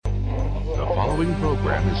following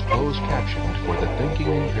program is closed captioned for the thinking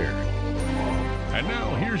impaired. And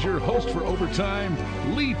now, here's your host for Overtime,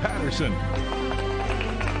 Lee Patterson.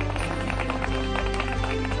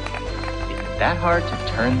 Is it that hard to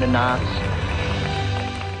turn the knobs?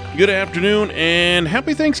 Good afternoon and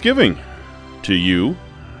happy Thanksgiving to you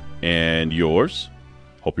and yours.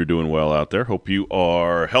 Hope you're doing well out there. Hope you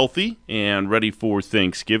are healthy and ready for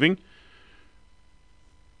Thanksgiving.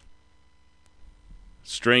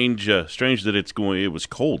 Strange that it was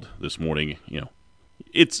cold this morning. You know,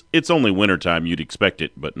 it's only wintertime. You'd expect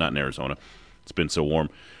it, but not in Arizona. It's been so warm.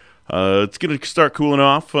 It's going to start cooling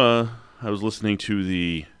off. I was listening to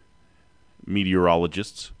the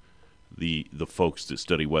meteorologists, the folks that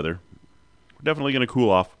study weather. We're definitely going to cool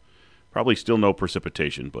off. Probably still no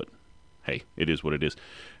precipitation, but hey, it is what it is.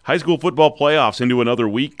 High school football playoffs into another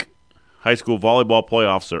week. High school volleyball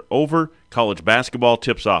playoffs are over. College basketball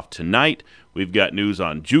tips off tonight. We've got news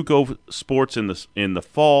on JUCO sports in the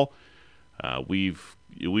fall. We've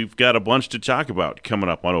got a bunch to talk about coming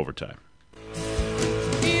up on Overtime.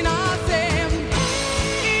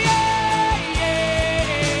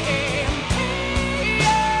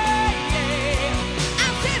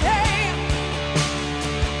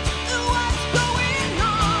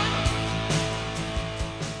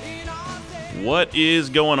 What is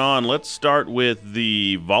going on? Let's start with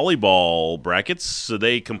the volleyball brackets. So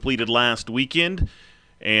they completed last weekend,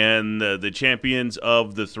 and the champions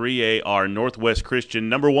of the 3A are Northwest Christian,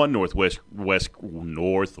 number one Northwest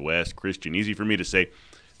Christian. Easy for me to say.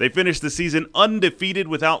 They finished the season undefeated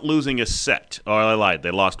without losing a set. Oh, I lied.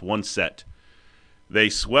 They lost one set. They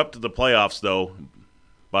swept the playoffs, though,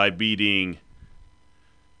 by beating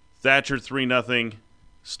Thatcher 3-0,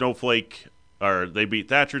 they beat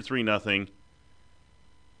Thatcher 3-0,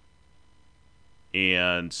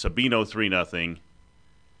 and Sabino 3-0,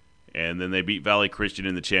 and then they beat Valley Christian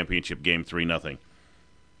in the championship game 3-0.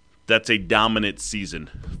 That's a dominant season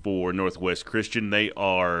for Northwest Christian. They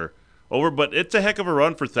are over, but it's a heck of a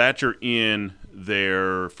run for Thatcher in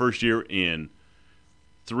their first year in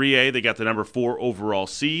 3A. They got the number 4 overall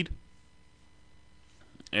seed,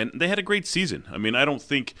 and they had a great season. I mean, I don't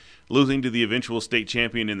think losing to the eventual state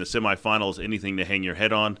champion in the semifinals is anything to hang your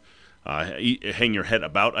head on. Hang your head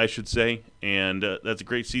about, I should say, and that's a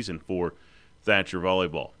great season for Thatcher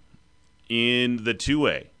volleyball. In the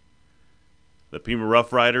 2A, the Pima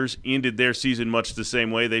Rough Riders ended their season much the same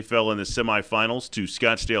way. They fell in the semifinals to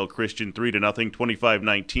Scottsdale Christian 3-0,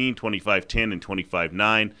 25-19, 25-10, and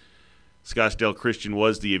 25-9. Scottsdale Christian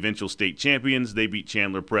was the eventual state champions. They beat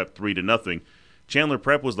Chandler Prep 3-0. Chandler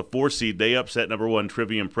Prep was the 4 seed. They upset number 1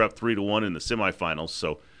 Trivium Prep 3-1 in the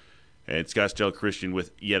semifinals, and Scottsdale Christian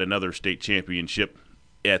with yet another state championship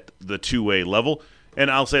at the 2A level. And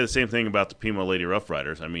I'll say the same thing about the Pima Lady Rough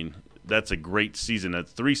Riders. I mean, that's a great season. A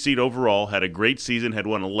 3 seed overall, had a great season, had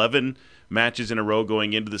won 11 matches in a row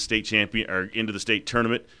going into the state into the state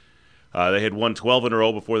tournament. They had won 12 in a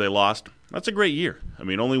row before they lost. That's a great year. I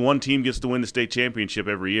mean, only one team gets to win the state championship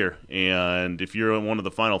every year, and if you're in one of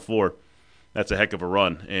the final 4, that's a heck of a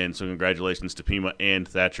run. And so congratulations to Pima and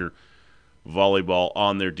Thatcher volleyball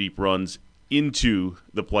on their deep runs into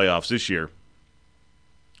the playoffs this year.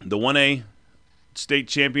 The 1A state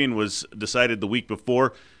champion was decided the week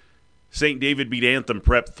before. St. David beat Anthem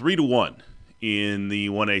Prep 3-1 in the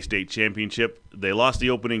 1A state championship. They lost the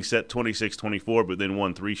opening set 26-24, but then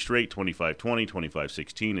won 3 straight, 25-20,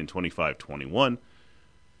 25-16, and 25-21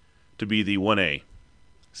 to be the 1A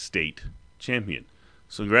state champion.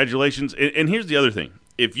 So congratulations. And here's the other thing.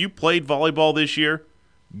 If you played volleyball this year,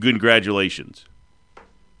 congratulations.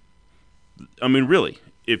 I mean, really,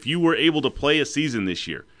 if you were able to play a season this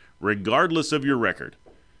year, regardless of your record,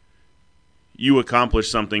 you accomplished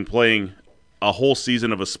something playing a whole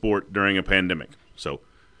season of a sport during a pandemic. So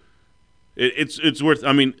it's worth,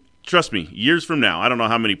 I mean, trust me, years from now, I don't know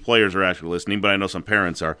how many players are actually listening, but I know some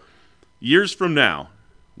parents are. Years from now,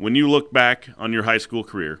 when you look back on your high school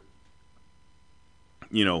career,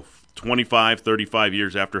 25, 35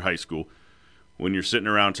 years after high school, when you're sitting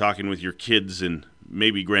around talking with your kids and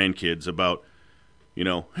maybe grandkids about,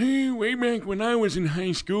 hey, way back when I was in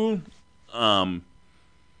high school,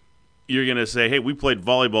 you're going to say, hey, we played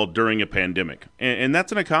volleyball during a pandemic. And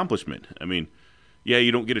that's an accomplishment. I mean, yeah,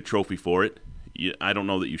 you don't get a trophy for it. I don't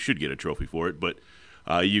know that you should get a trophy for it, but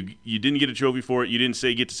you didn't get a trophy for it. You didn't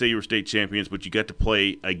get to say you were state champions, but you got to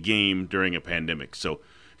play a game during a pandemic. So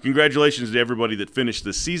congratulations to everybody that finished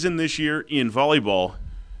the season this year in volleyball.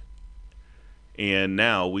 And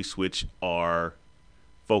now we switch our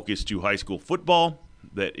focus to high school football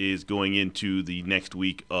that is going into the next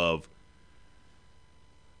week of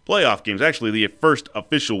playoff games. Actually, the first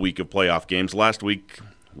official week of playoff games. Last week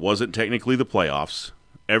wasn't technically the playoffs.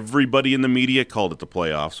 Everybody in the media called it the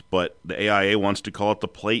playoffs, but the AIA wants to call it the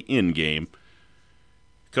play-in game.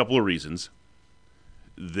 A couple of reasons.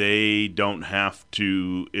 They don't have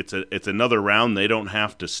to, it's another round they don't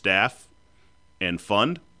have to staff and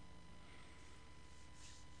fund.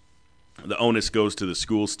 The onus goes to the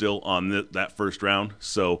school still on that first round.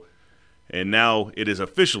 So, and now it is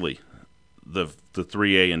officially the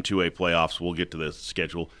 3A and 2A playoffs. We'll get to the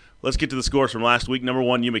schedule. Let's get to the scores from last week. Number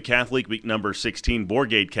 1, Yuma Catholic beat number 16,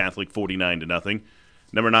 Borgade Catholic 49-0.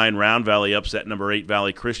 Number 9, Round Valley upset number 8,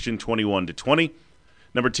 Valley Christian 21-20.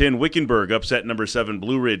 Number 10, Wickenburg upset number 7,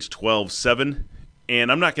 Blue Ridge 12-7.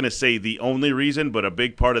 And I'm not going to say the only reason, but a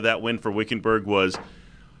big part of that win for Wickenburg was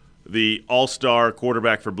the all-star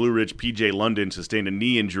quarterback for Blue Ridge, P.J. London, sustained a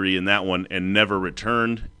knee injury in that one and never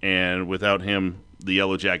returned. And without him, the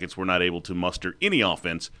Yellow Jackets were not able to muster any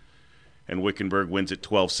offense. And Wickenburg wins at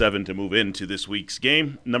 12-7 to move into this week's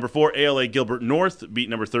game. Number 4, ALA Gilbert North beat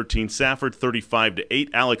number 13, Safford 35-8.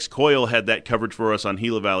 Alex Coyle had that coverage for us on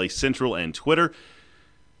Gila Valley Central and Twitter.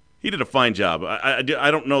 He did a fine job. I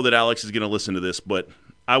don't know that Alex is going to listen to this, but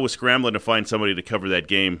I was scrambling to find somebody to cover that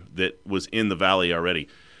game that was in the Valley already.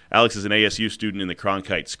 Alex is an ASU student in the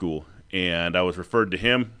Cronkite School, and I was referred to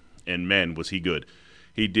him, and man, was he good.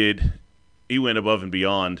 He went above and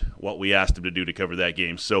beyond what we asked him to do to cover that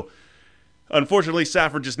game. So, unfortunately,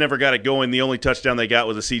 Safford just never got it going. The only touchdown they got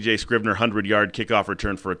was a C.J. Scribner 100-yard kickoff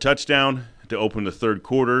return for a touchdown to open the third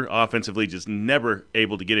quarter. Offensively, just never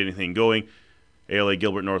able to get anything going. ALA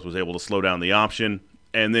Gilbert North was able to slow down the option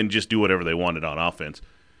and then just do whatever they wanted on offense.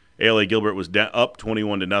 ALA Gilbert was up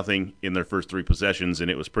 21-0 in their first 3 possessions,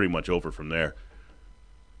 and it was pretty much over from there.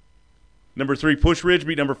 Number 3, Push Ridge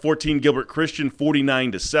beat number 14, Gilbert Christian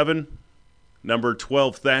 49-7. Number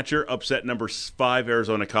 12, Thatcher upset number 5,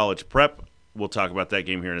 Arizona College Prep. We'll talk about that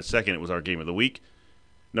game here in a second. It was our game of the week.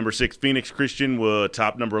 Number 6, Phoenix Christian will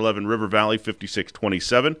top number 11, River Valley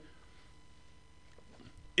 56-27.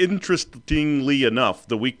 Interestingly enough,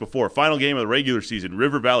 the week before, final game of the regular season,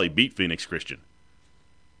 River Valley beat Phoenix Christian.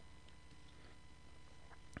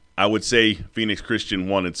 I would say Phoenix Christian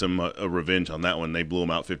wanted some revenge on that one. They blew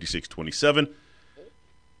them out 56-27.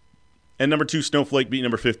 And number 2, Snowflake beat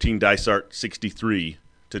number 15, Dysart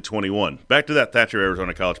 63-21. Back to that Thatcher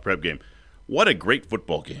Arizona College Prep game. What a great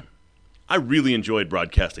football game. I really enjoyed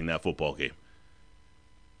broadcasting that football game.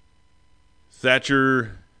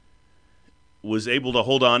 Thatcher was able to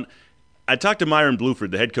hold on. I talked to Myron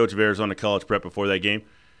Bluford, the head coach of Arizona College Prep, before that game,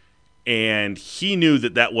 and he knew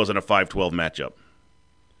that wasn't a 5-12 matchup.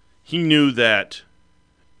 He knew that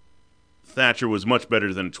Thatcher was much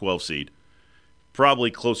better than a 12 seed,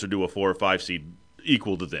 probably closer to a 4 or 5 seed,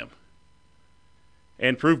 equal to them,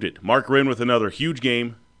 and proved it. Mark Wren with another huge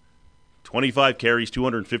game, 25 carries,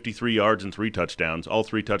 253 yards, and 3 touchdowns, all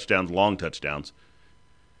 3 touchdowns, long touchdowns.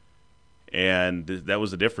 And that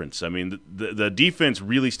was the difference. I mean, the defense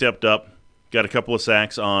really stepped up, got a couple of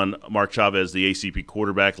sacks on Mark Chavez, the ACP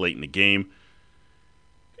quarterback, late in the game,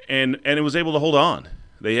 and it was able to hold on.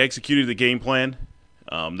 They executed the game plan.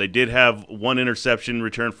 They did have 1 interception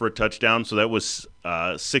return for a touchdown, so that was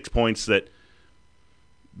 6 points that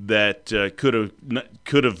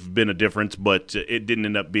could have been a difference, but it didn't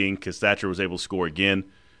end up being because Thatcher was able to score again.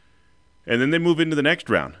 And then they move into the next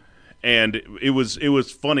round. And it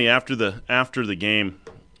was funny after the game,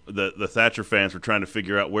 the Thatcher fans were trying to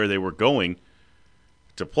figure out where they were going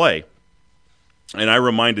to play, and I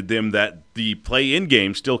reminded them that the play-in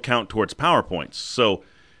games still count towards power points. So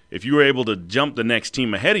if you were able to jump the next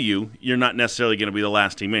team ahead of you, you're not necessarily going to be the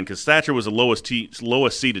last team in, because Thatcher was the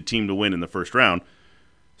lowest seeded team to win in the first round.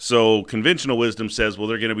 So conventional wisdom says, well,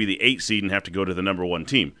 they're going to be the 8 seed and have to go to the number 1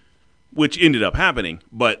 team, which ended up happening,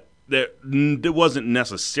 but there wasn't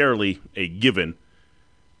necessarily a given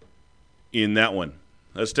in that one.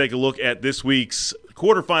 Let's take a look at this week's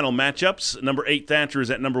quarterfinal matchups. Number 8, Thatcher is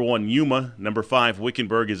at number 1, Yuma. Number 5,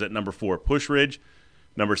 Wickenburg is at number 4, Push Ridge.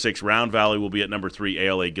 Number 6, Round Valley will be at number 3,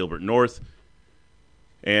 ALA Gilbert North.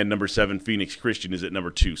 And number 7, Phoenix Christian is at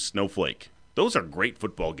number 2, Snowflake. Those are great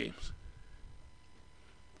football games.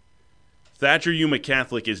 Thatcher Yuma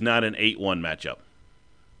Catholic is not an 8-1 matchup.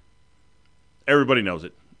 Everybody knows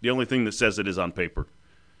it. The only thing that says it is on paper.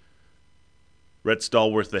 Rhett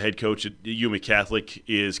Stallworth, the head coach at Yuma Catholic,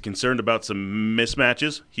 is concerned about some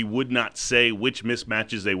mismatches. He would not say which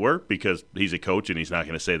mismatches they were because he's a coach and he's not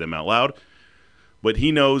going to say them out loud. But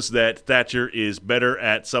he knows that Thatcher is better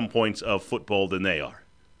at some points of football than they are.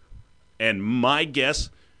 And my guess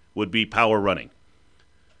would be power running.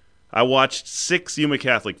 I watched 6 Yuma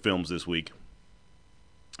Catholic films this week,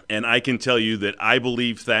 and I can tell you that I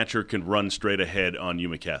believe Thatcher can run straight ahead on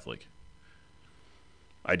Yuma Catholic.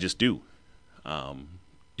 I just do.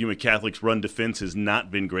 Yuma Catholic's run defense has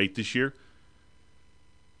not been great this year,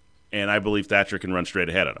 and I believe Thatcher can run straight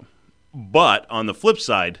ahead of them. But on the flip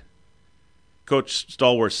side, Coach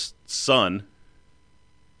Stallworth's son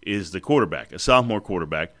is the quarterback, a sophomore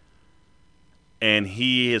quarterback, and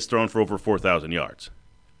he has thrown for over 4,000 yards.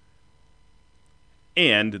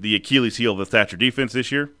 And the Achilles heel of the Thatcher defense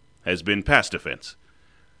this year has been pass defense.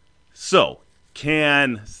 So,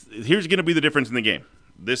 here's going to be the difference in the game.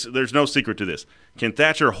 There's no secret to this. Can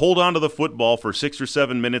Thatcher hold on to the football for 6 or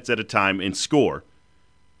 7 minutes at a time and score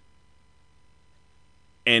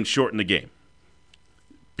and shorten the game?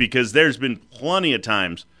 Because there's been plenty of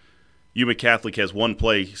times Yuma Catholic has one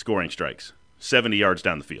play scoring strikes, 70 yards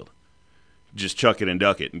down the field. Just chuck it and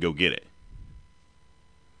duck it and go get it.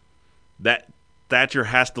 Thatcher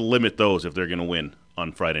has to limit those if they're going to win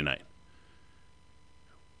on Friday night.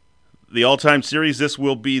 The all-time series, this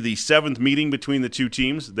will be the 7th meeting between the two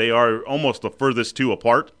teams. They are almost the furthest two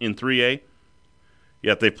apart in 3A,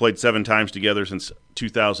 yet they've played 7 times together since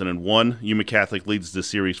 2001. Yuma Catholic leads the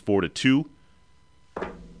series 4-2.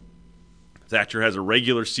 Thatcher has a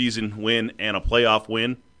regular season win and a playoff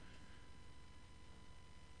win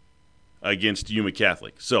against Yuma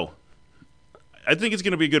Catholic. So I think it's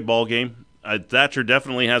going to be a good ball game. Thatcher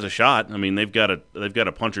definitely has a shot. I mean, they've got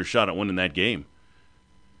a puncher's shot at winning that game.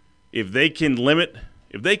 If they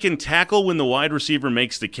can tackle when the wide receiver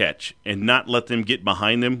makes the catch and not let them get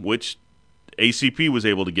behind them, which ACP was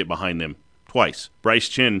able to get behind them twice. Bryce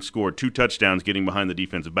Chin scored 2 touchdowns getting behind the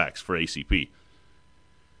defensive backs for ACP.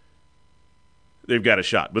 They've got a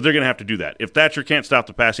shot, but they're going to have to do that. If Thatcher can't stop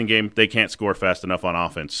the passing game, they can't score fast enough on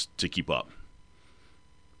offense to keep up.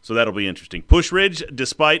 So that'll be interesting. Push Ridge,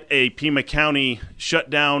 despite a Pima County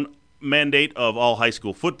shutdown mandate of all high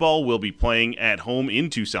school football, will be playing at home in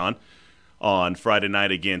Tucson on Friday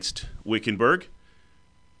night against Wickenburg.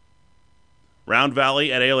 Round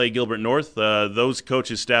Valley at ALA Gilbert North, those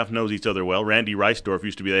coaches' staff knows each other well. Randy Reisdorf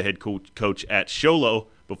used to be the head coach at Sholo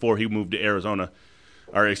before he moved to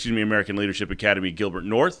American Leadership Academy Gilbert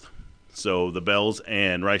North. So the Bells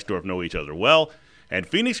and Reisdorf know each other well. And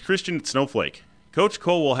Phoenix Christian at Snowflake. Coach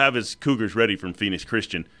Cole will have his Cougars ready from Phoenix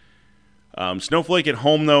Christian. Snowflake at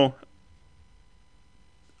home, though,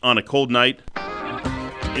 on a cold night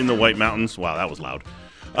in the White Mountains. Wow, that was loud.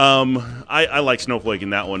 I like Snowflake in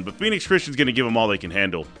that one, but Phoenix Christian's going to give them all they can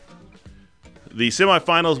handle. The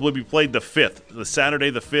semifinals will be played the Saturday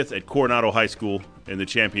the 5th at Coronado High School, and the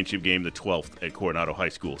championship game the 12th at Coronado High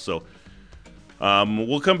School. So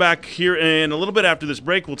we'll come back here in a little bit after this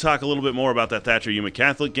break. We'll talk a little bit more about that Thatcher Yuma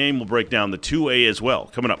Catholic game. We'll break down the 2A as well.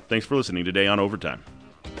 Coming up. Thanks for listening today on Overtime.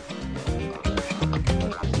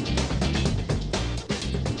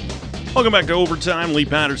 Welcome back to Overtime. Lee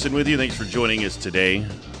Patterson with you. Thanks for joining us today.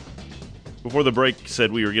 Before the break,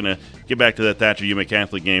 said we were going to get back to that Thatcher Yuma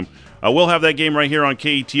Catholic game. We'll have that game right here on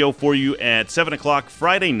KETO for you at 7 o'clock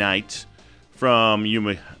Friday night from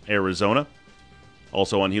Yuma, Arizona.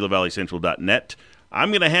 Also on GilaValleyCentral.net. I'm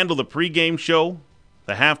going to handle the pregame show,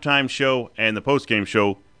 the halftime show, and the postgame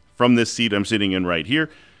show from this seat I'm sitting in right here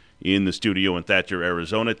in the studio in Thatcher,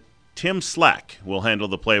 Arizona. Tim Slack will handle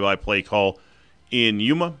the play-by-play call in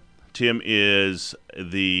Yuma. Tim is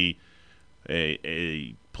a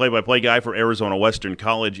play-by-play guy for Arizona Western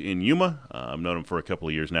College in Yuma. I've known him for a couple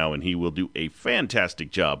of years now, and he will do a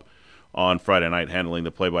fantastic job on Friday night handling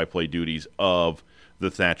the play-by-play duties of the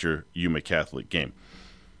Thatcher Yuma Catholic game.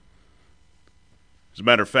 As a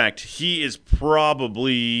matter of fact, he is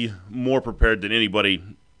probably more prepared than anybody.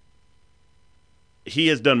 He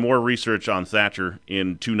has done more research on Thatcher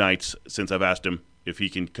in 2 nights since I've asked him if he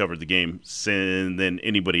can cover the game than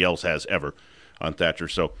anybody else has ever on Thatcher.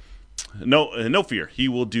 So no fear. He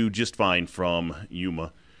will do just fine from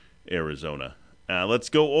Yuma, Arizona. Let's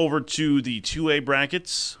go over to the 2A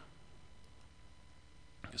brackets.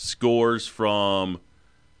 Scores from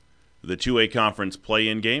the 2A conference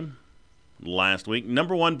play-in game last week.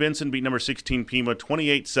 Number 1, Benson beat number 16, Pima,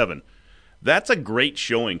 28-7. That's a great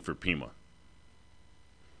showing for Pima.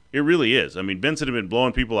 It really is. I mean, Benson had been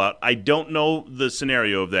blowing people out. I don't know the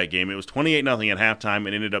scenario of that game. It was 28-0 at halftime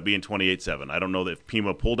and ended up being 28-7. I don't know if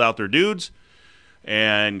Pima pulled out their dudes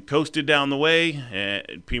and coasted down the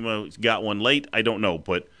way. Pima got one late. I don't know.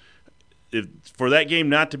 But for that game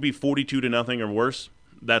not to be 42-0 or worse,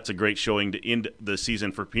 that's a great showing to end the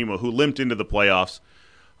season for Pima, who limped into the playoffs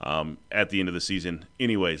at the end of the season.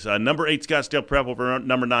 Anyways, number 8, Scottsdale Prep over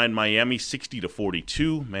number 9, Miami,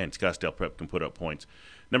 60-42. Man, Scottsdale Prep can put up points.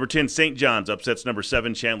 Number 10, St. John's upsets number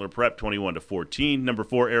 7, Chandler Prep, 21-14. Number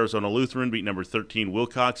 4, Arizona Lutheran beat number 13,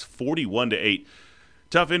 Wilcox, 41-8.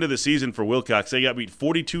 tough end of the season for Wilcox. They got beat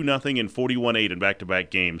 42-0 and 41-8 in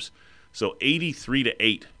back-to-back games. So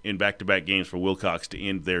 83-8 in back-to-back games for Wilcox to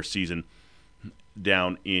end their season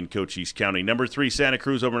down in Cochise County. Number 3, Santa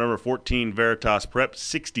Cruz over number 14, Veritas Prep,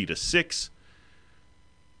 60-6.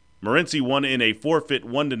 Morenci won in a forfeit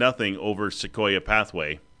 1-0 over Sequoia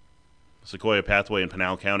Pathway. Sequoia Pathway in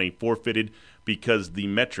Pinal County forfeited because the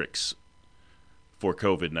metrics for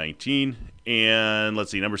COVID-19. And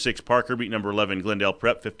let's see, number 6, Parker beat number 11, Glendale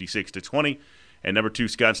Prep, 56-20. And number 2,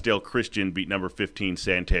 Scottsdale Christian beat number 15,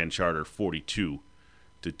 Santan Charter, 42-12.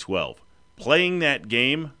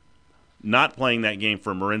 Not playing that game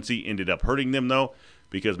for Morenci ended up hurting them, though,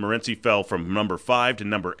 because Morenci fell from number 5 to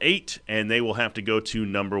number 8, and they will have to go to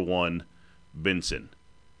number 1, Benson.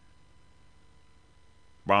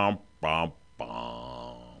 Bom, bom,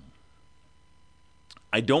 bom.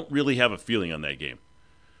 I don't really have a feeling on that game.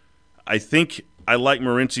 I think I like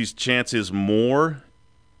Morenci's chances more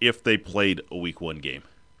if they played a Week 1 game.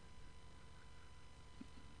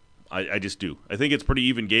 I just do. I think it's a pretty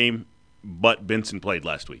even game, but Benson played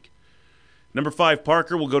last week. Number 5,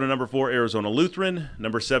 Parker will go to number 4, Arizona Lutheran.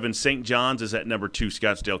 Number 7, St. John's is at number 2,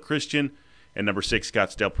 Scottsdale Christian. And number 6,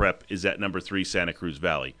 Scottsdale Prep is at number 3, Santa Cruz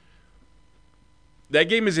Valley. That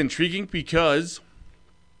game is intriguing because,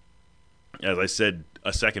 as I said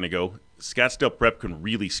a second ago, Scottsdale Prep can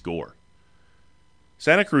really score.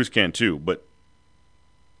 Santa Cruz can too, but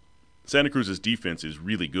Santa Cruz's defense is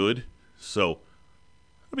really good, so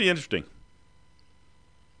it'll be interesting.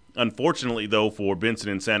 Unfortunately, though, for Benson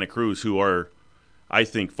and Santa Cruz, who are, I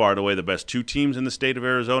think, far and away the best 2 teams in the state of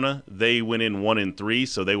Arizona, they went in 1-3,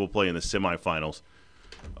 so they will play in the semifinals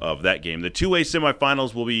of that game. The 2A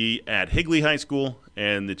semifinals will be at Higley High School,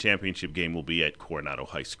 and the championship game will be at Coronado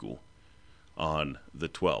High School on the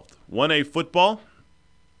 12th. 1A football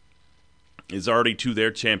is already to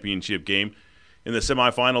their championship game. In the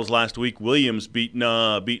semifinals last week, Williams beat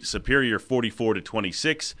Superior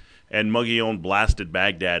 44-26, and Mogollon blasted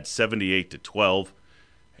Baghdad 78-12.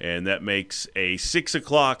 And that makes a 6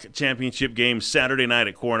 o'clock championship game Saturday night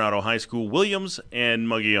at Coronado High School. Williams and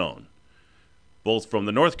Mogollon, both from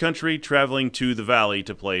the North Country, traveling to the Valley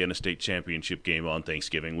to play in a state championship game on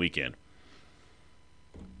Thanksgiving weekend.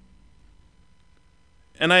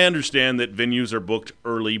 And I understand that venues are booked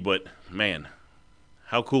early, but man,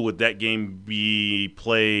 how cool would that game be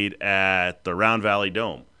played at the Round Valley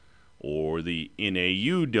Dome or the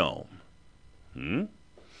NAU Dome?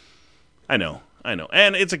 I know.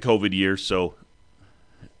 And it's a COVID year, so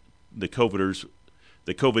the COVIDers,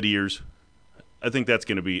 I think that's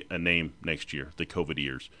going to be a name next year, the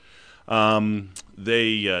COVIDers.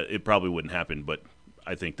 It probably wouldn't happen, but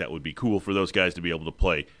I think that would be cool for those guys to be able to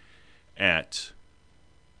play at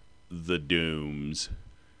the Dooms.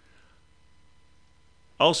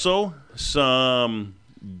 Also, some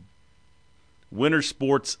winter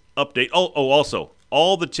sports update. Also,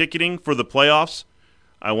 all the ticketing for the playoffs,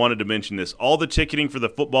 I wanted to mention this. All the ticketing for the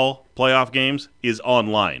football playoff games is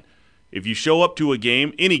online. If you show up to a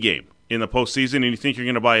game, any game in the postseason, and you think you're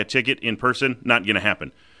going to buy a ticket in person, not going to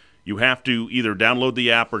happen. You have to either download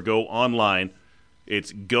the app or go online.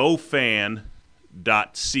 It's gofan.co.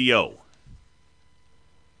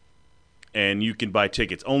 And you can buy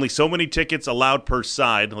tickets. Only so many tickets allowed per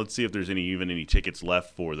side. Let's see if there's any tickets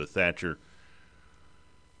left for the Thatcher.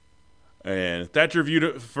 And Thatcher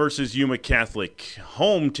versus Yuma Catholic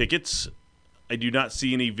home tickets. I do not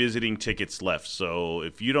see any visiting tickets left. So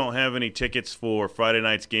if you don't have any tickets for Friday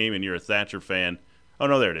night's game and you're a Thatcher fan, oh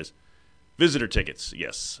no, there it is. Visitor tickets,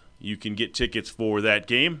 yes. You can get tickets for that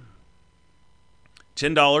game.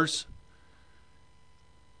 $10.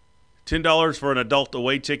 $10 for an adult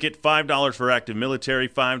away ticket, $5 for active military,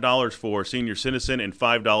 $5 for senior citizen, and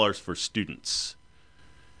 $5 for students.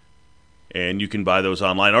 And you can buy those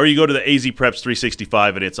online. Or you go to the AZ Preps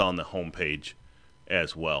 365, and it's on the homepage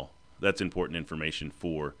as well. That's important information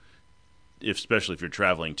especially if you're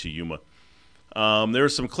traveling to Yuma. There are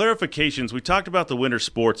some clarifications. We talked about the winter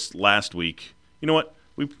sports last week. You know what?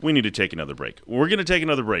 We need to take another break. We're going to take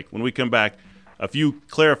another break. When we come back, a few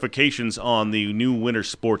clarifications on the new winter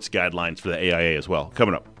sports guidelines for the AIA as well.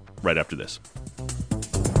 Coming up right after this.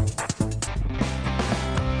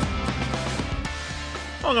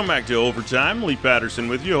 Welcome back to Overtime. Lee Patterson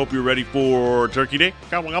with you. Hope you're ready for Turkey Day.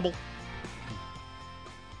 Gobble, gobble.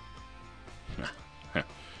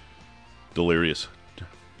 Delirious.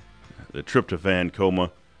 The tryptophan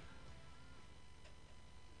coma.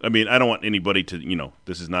 I mean, I don't want anybody to,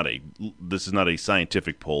 this is not a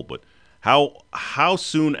scientific poll, but how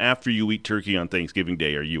soon after you eat turkey on Thanksgiving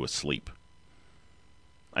Day are you asleep?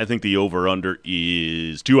 I think the over-under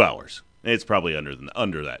is 2 hours. It's probably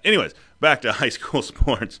under that. Anyways, back to high school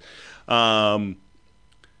sports. There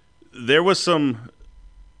was some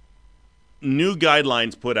new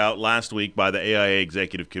guidelines put out last week by the AIA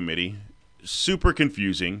Executive Committee. Super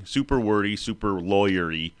confusing, super wordy, super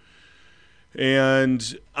lawyery.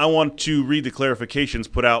 And I want to read the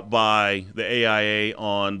clarifications put out by the AIA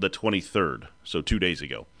on the 23rd, so 2 days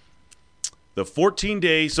ago. The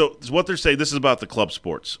 14-day, so what they're saying, this is about the club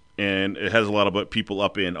sports, and it has a lot of people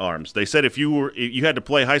up in arms. They said if you had to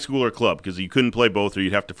play high school or club, because you couldn't play both, or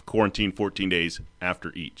you'd have to quarantine 14 days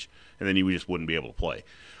after each, and then you just wouldn't be able to play.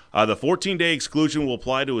 The 14-day exclusion will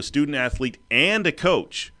apply to a student athlete and a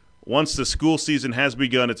coach once the school season has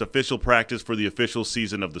begun its official practice for the official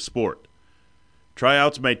season of the sport.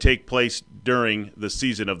 Tryouts may take place during the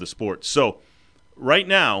season of the sport. So, right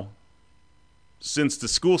now, since the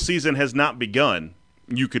school season has not begun,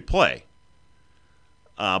 you could play.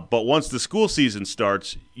 But once the school season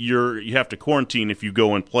starts, you have to quarantine if you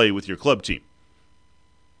go and play with your club team.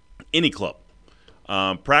 Any club.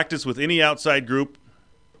 Practice with any outside group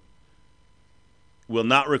will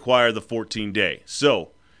not require the 14-day. So,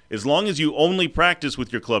 as long as you only practice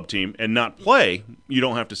with your club team and not play, you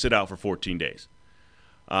don't have to sit out for 14 days.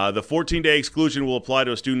 The 14-day exclusion will apply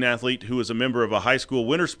to a student athlete who is a member of a high school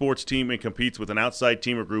winter sports team and competes with an outside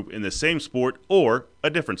team or group in the same sport or a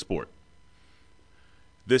different sport.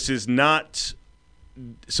 This is not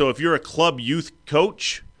 – so if you're a club youth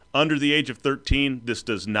coach under the age of 13, this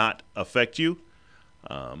does not affect you.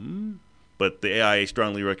 But the AIA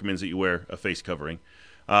strongly recommends that you wear a face covering.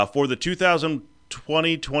 For the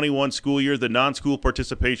 2020-21 school year, the non-school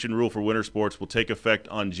participation rule for winter sports will take effect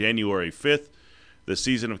on January 5th. The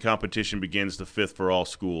season of competition begins the 5th for all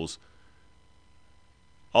schools.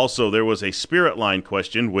 Also, there was a Spirit Line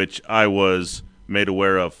question, which I was made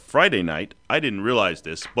aware of Friday night. I didn't realize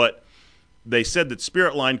this, but they said that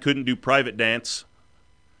Spirit Line couldn't do private dance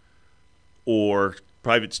or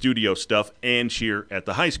private studio stuff and cheer at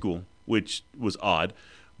the high school, which was odd.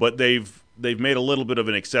 But they've made a little bit of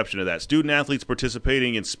an exception to that. Student athletes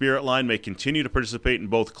participating in Spirit Line may continue to participate in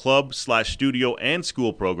both club/studio and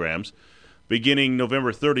school programs. Beginning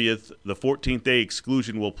November 30th, the 14th-day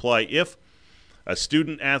exclusion will apply if a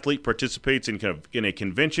student-athlete participates in a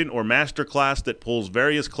convention or master class that pulls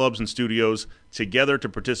various clubs and studios together to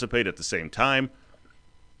participate at the same time,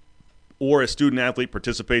 or a student-athlete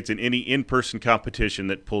participates in any in-person competition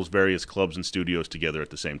that pulls various clubs and studios together at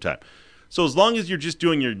the same time. So as long as you're just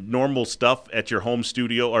doing your normal stuff at your home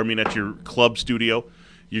studio, at your club studio,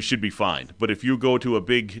 you should be fine. But if you go to a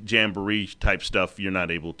big jamboree-type stuff, you're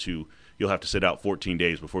not able to. You'll have to sit out 14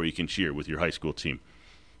 days before you can cheer with your high school team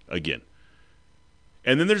again.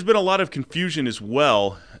 And then there's been a lot of confusion as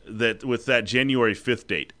well with that January 5th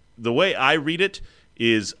date. The way I read it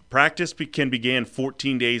is practice can begin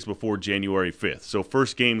 14 days before January 5th. So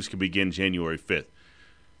first games can begin January 5th.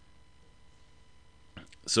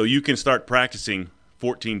 So you can start practicing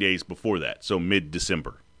 14 days before that, so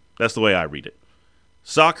mid-December. That's the way I read it.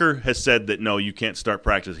 Soccer has said that, no, you can't start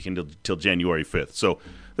practicing until January 5th. So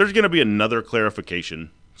there's going to be another clarification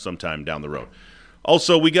sometime down the road.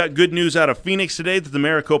 Also, we got good news out of Phoenix today that the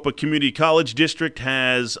Maricopa Community College District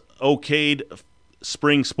has okayed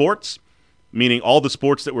spring sports, meaning all the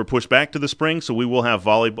sports that were pushed back to the spring. So we will have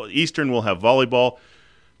volleyball. Eastern will have volleyball,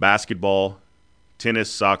 basketball,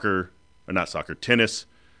 tennis, tennis,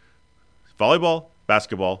 volleyball,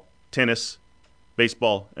 basketball, tennis,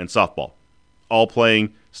 baseball, and softball. All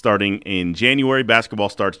playing starting in January. Basketball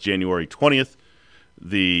starts January 20th.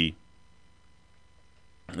 The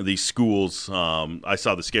schools, I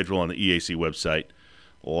saw the schedule on the EAC website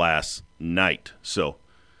last night. So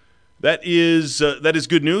that is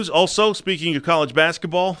good news. Also, speaking of college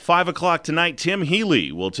basketball, 5 o'clock tonight, Tim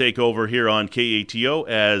Healy will take over here on KATO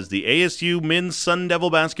as the ASU men's Sun Devil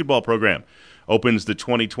basketball program opens the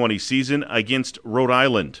 2020 season against Rhode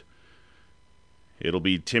Island. It'll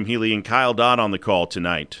be Tim Healy and Kyle Dodd on the call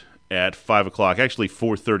tonight at 5 o'clock, actually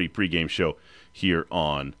 4:30 pregame show here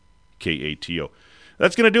on KATO.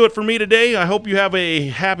 That's going to do it for me today. I hope you have a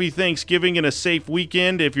happy Thanksgiving and a safe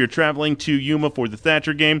weekend. If you're traveling to Yuma for the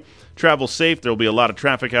Thatcher game, travel safe. There will be a lot of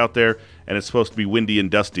traffic out there, and it's supposed to be windy and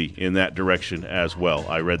dusty in that direction as well.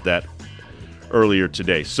 I read that earlier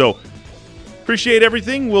today. So, appreciate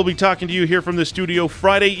everything. We'll be talking to you here from the studio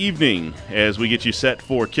Friday evening as we get you set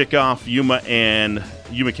for kickoff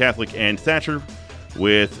Yuma Catholic and Thatcher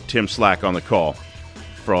with Tim Slack on the call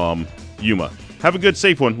from Yuma. Have a good,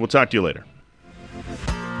 safe one. We'll talk to you later.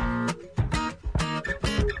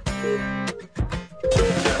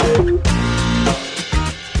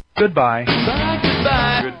 Goodbye.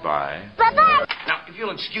 Goodbye. Goodbye. Bye-bye. Now, if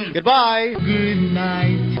you'll excuse me. Goodbye. Good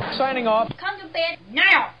night. Signing off. Come to bed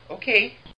now. Okay. Okay.